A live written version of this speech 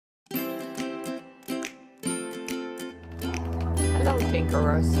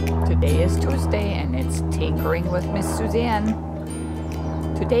Tinkerers. Today is Tuesday and it's Tinkering with Miss Susanne.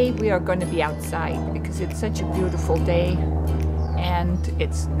 Today we are going to be outside because it's such a beautiful day and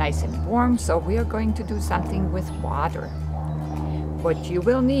it's nice and warm, so we are going to do something with water. What you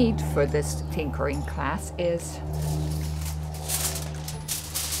will need for this tinkering class is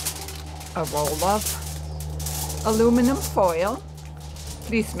a roll of aluminum foil.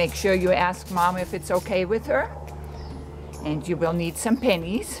 Please make sure you ask Mom if it's okay with her. And you will need some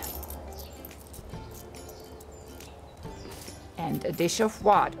pennies and a dish of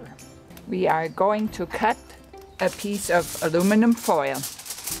water. We are going to cut a piece of aluminum foil.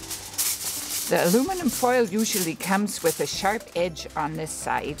 The aluminum foil usually comes with a sharp edge on this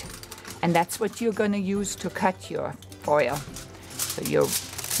side, and that's what you're going to use to cut your foil. So you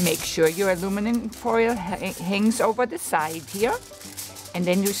make sure your aluminum foil hangs over the side here, and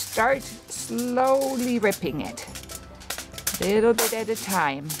then you start slowly ripping it. Little bit at a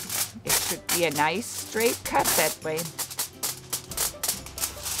time. It should be a nice straight cut that way.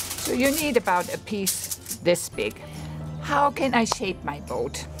 So you need about a piece this big. How can I shape my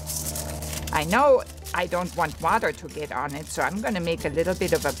boat? I know I don't want water to get on it, so I'm going to make a little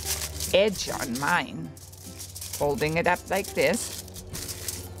bit of an edge on mine. Folding it up like this.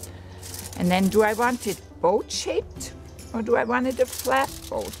 And then do I want it boat shaped? Or do I want it a flat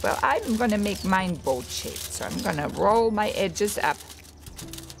boat? Well, I'm going to make mine boat shaped. So I'm going to roll my edges up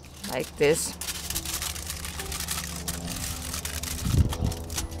like this.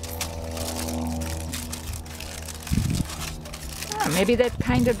 Maybe that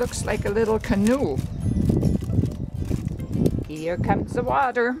kind of looks like a little canoe. Here comes the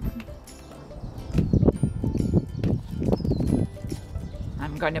water.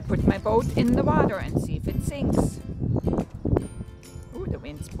 I'm going to put my boat in the water and see if it sinks. The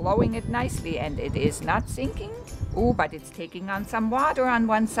wind's blowing it nicely and it is not sinking. Oh, but it's taking on some water on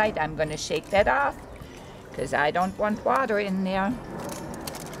one side. I'm going to shake that off because I don't want water in there.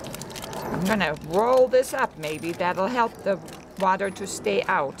 I'm going to roll this up. Maybe that'll help the water to stay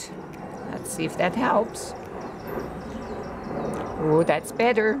out. Let's see if that helps. Oh, that's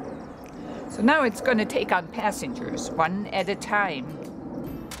better. So now it's going to take on passengers one at a time.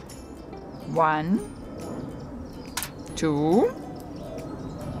 1, 2,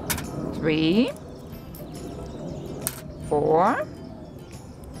 3, 4,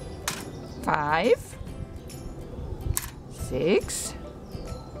 5, 6,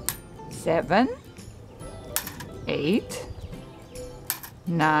 7, 8,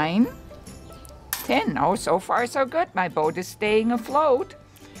 9, 10. Oh, so far so good. My boat is staying afloat.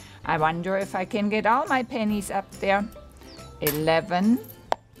 I wonder if I can get all my pennies up there. 11,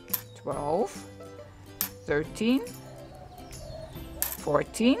 12, 13,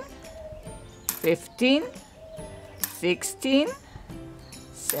 14, 15, 16,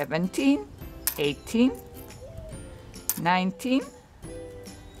 17, 18, 19,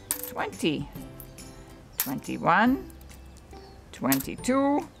 20, 21,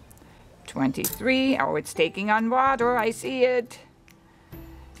 22, 23, oh, it's taking on water, I see it.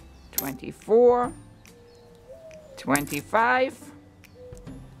 24, 25,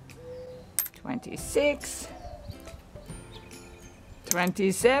 26,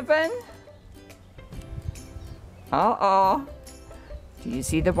 27. Uh-oh. Do you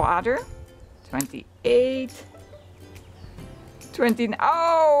see the water? 28, 29.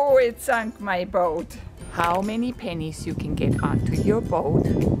 Oh, it sunk my boat. How many pennies you can get onto your boat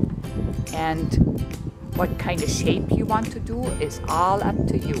and what kind of shape you want to do is all up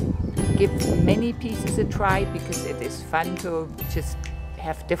to you. Give many pieces a try because it is fun to just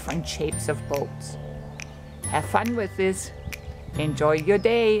have different shapes of boats. Have fun with this. Enjoy your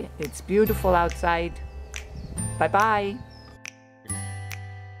day. It's beautiful outside. Bye-bye.